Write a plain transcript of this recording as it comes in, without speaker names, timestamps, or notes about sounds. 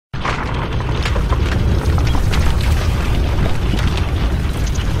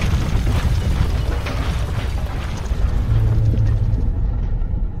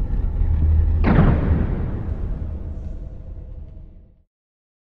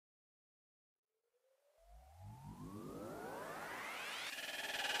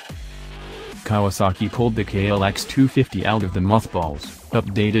Kawasaki pulled the KLX 250 out of the mothballs,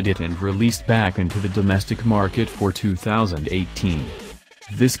 updated it and released back into the domestic market for 2018.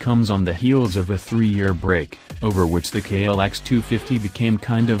 This comes on the heels of a 3-year break, over which the KLX 250 became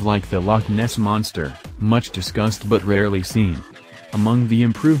kind of like the Loch Ness Monster, much discussed but rarely seen. Among the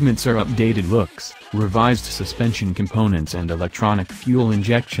improvements are updated looks, revised suspension components and electronic fuel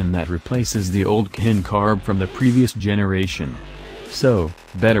injection that replaces the old Keihin carb from the previous generation. So,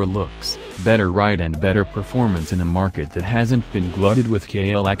 better looks, better ride and better performance in a market that hasn't been glutted with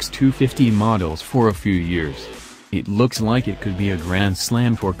KLX 250 models for a few years. It looks like it could be a grand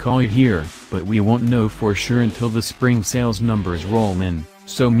slam for Kawi here, but we won't know for sure until the spring sales numbers roll in.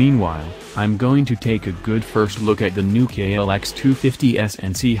 So meanwhile, I'm going to take a good first look at the new KLX 250S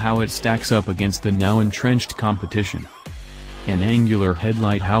and see how it stacks up against the now-entrenched competition. An angular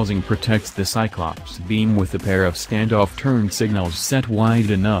headlight housing protects the Cyclops beam with a pair of standoff turn signals set wide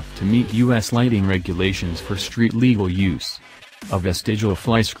enough to meet US lighting regulations for street-legal use. A vestigial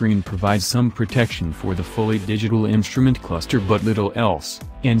fly screen provides some protection for the fully digital instrument cluster but little else,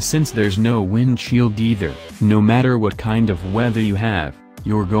 and since there's no windshield either, no matter what kind of weather you have,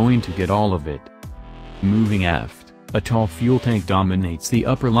 you're going to get all of it. Moving aft, a tall fuel tank dominates the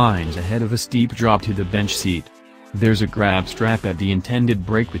upper lines ahead of a steep drop to the bench seat. There's a grab strap at the intended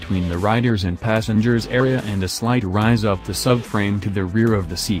break between the riders and passengers area and a slight rise up the subframe to the rear of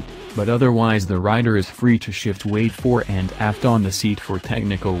the seat, but otherwise the rider is free to shift weight fore and aft on the seat for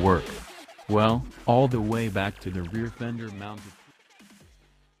technical work. Well, all the way back to the rear fender mounted